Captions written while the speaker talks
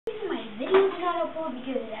upload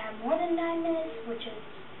because it had more than 9 minutes, which is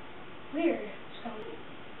weird. So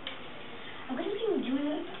I'm going to be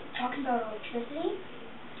talking about electricity.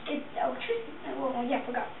 It's electricity. Well, yeah, I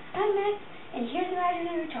forgot. I'm Max, and here's the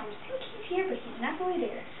imaginary Thomas. I think he's here, but he's not really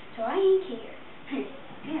there, so I ain't here.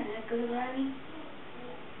 Man, that's good about me.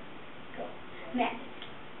 Go. Magnet.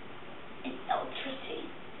 And electricity.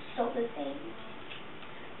 So the thing.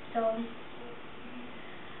 So,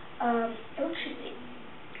 electricity.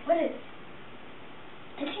 What is it?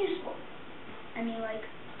 It's useful. I mean, like,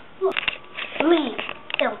 look. Main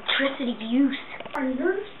electricity use. Our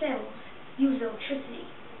nerve cells use electricity.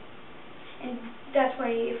 And that's why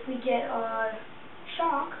if we get a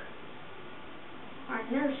shock, our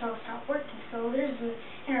nerve cells stop working. So there's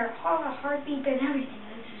and our heartbeat and everything.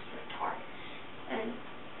 It's just like hard. And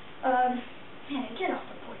man, get off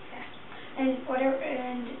the board fast. And whatever.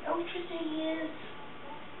 And electricity is.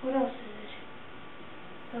 What else is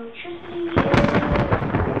it? Electricity is.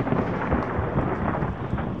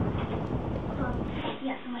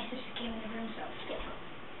 Yeah, so my sister came in the room, so skip.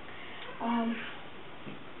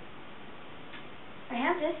 I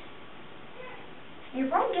have this. You're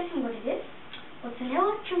probably guessing what it is. Well, it's an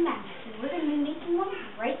electromagnet, and we're going to be making one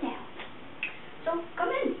right now. So, come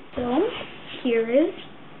in. So, here is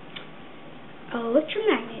an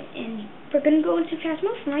electromagnet, and we're going to go into fast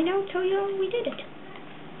motion right now and tell you how we did it.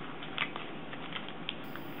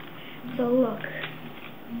 So, look.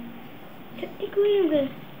 Technically, I'm going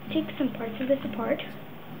to take some parts of this apart.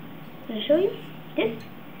 I'm going to show you. This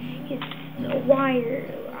is a wire.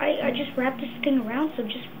 I just wrapped this thing around, so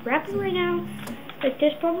just wrap it right now. Like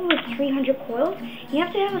this, probably 300 coils. You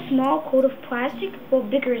have to have a small coat of plastic. Well,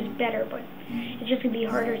 bigger is better, but it's just going to be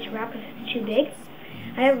harder to wrap if it's too big.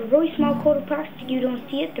 I have a really small coat of plastic. You don't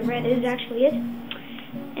see it. The red is actually it.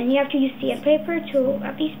 And you have to use sandpaper to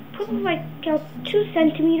at least put like 2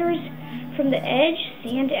 centimeters from the edge,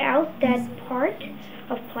 sand out that part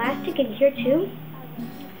of plastic in here too.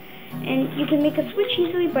 And you can make a switch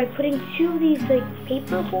easily by putting 2 of these like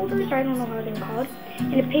paper holders, I don't know how they're called,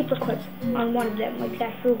 and a paper clip on one of them, like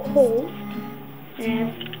that through holes.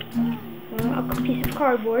 And a piece of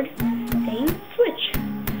cardboard saying switch.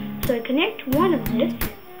 So I connect one of this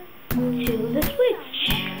to the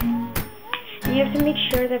switch. And you have to make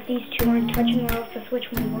sure that these 2 aren't touching or else the switch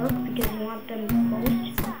won't work because you want them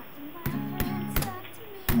closed.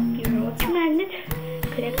 Your electromagnet.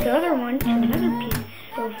 Connect the other one to another piece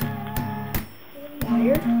of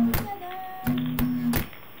wire.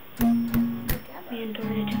 Man,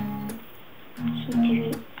 darn it. So if you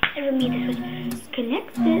ever made this switch,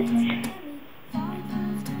 connect this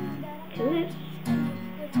to this,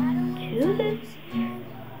 to this.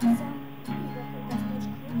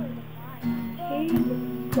 Here you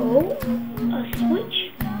go. A switch.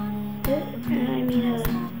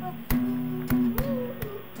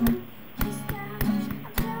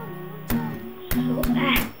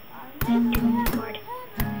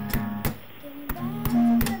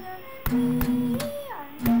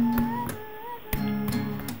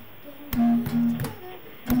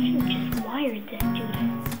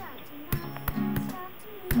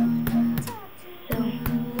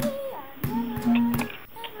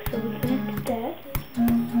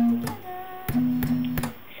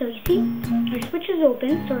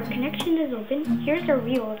 Open, so our connection is open. Here's our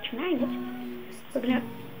real electromagnet. We're gonna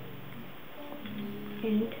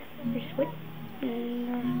and our switch and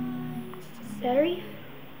our battery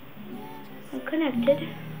are connected.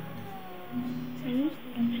 And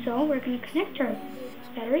so we're gonna connect our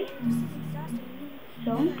battery.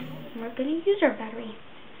 So we're gonna use our battery.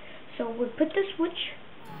 So we'll put the switch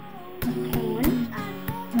on.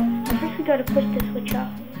 First we gotta push the switch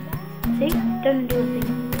off. See? It doesn't do a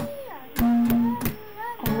thing.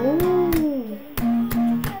 Oh,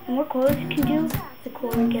 the more coils you can do, the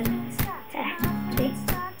cooler it gets. See?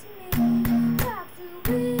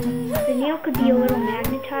 The nail could be a little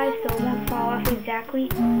magnetized, so it won't fall off exactly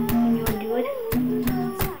when you undo it,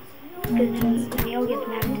 because the nail gets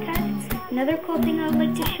magnetized. Another cool thing I would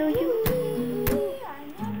like to show you,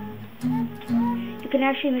 you can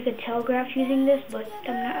actually make a telegraph using this, but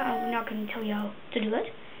I'm not going to tell you how to do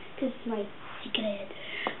it, because it's my secret.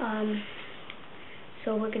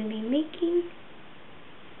 So we're going to be making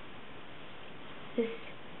this.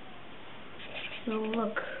 So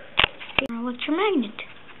look, our electromagnet.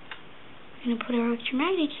 I'm going to put our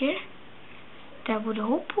electromagnet here. That would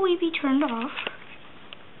hopefully be turned off.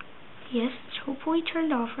 Yes, it's hopefully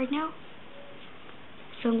turned off right now.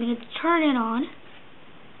 So I'm going to turn it on.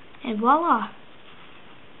 And voila.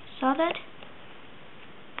 Saw that?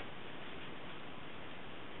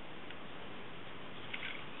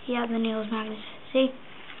 Yeah, the nail is magnetized. See?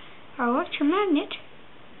 our electromagnet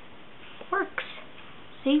works.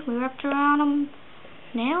 See, we wrapped around a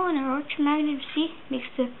nail and our electromagnet, see, makes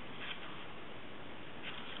the...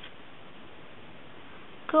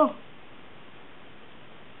 Cool.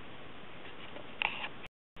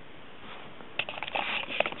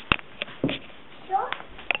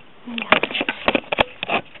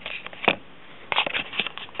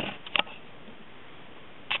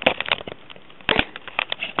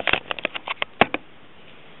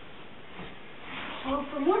 So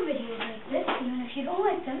for more videos like this, even if you don't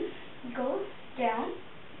like them, go down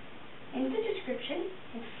in the description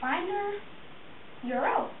and find our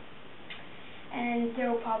URL. And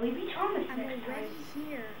there will probably be Thomas I'm next time. already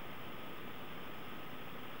here.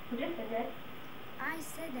 Who just said that? I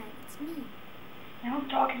said that. It's me. Now I'm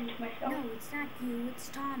talking to myself. No, it's not you. It's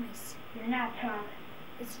Thomas. You're not Thomas.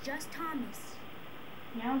 It's just Thomas.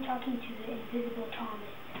 Now I'm talking to the invisible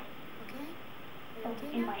Thomas. Okay?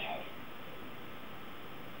 Okay, in my head.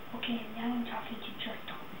 Okay, and now I'm talking to just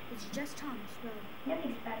Thomas. It's just Thomas, bro.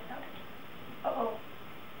 Nothing's bad about it. Uh-oh.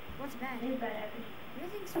 What's bad? This is bad happening.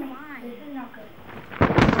 Everything's fine. This is not good.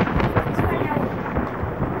 Everything's fine. How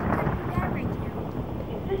can be bad right now?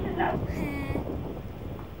 This is not...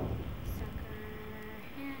 Sucker.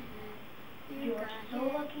 You are so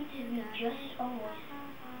lucky to be just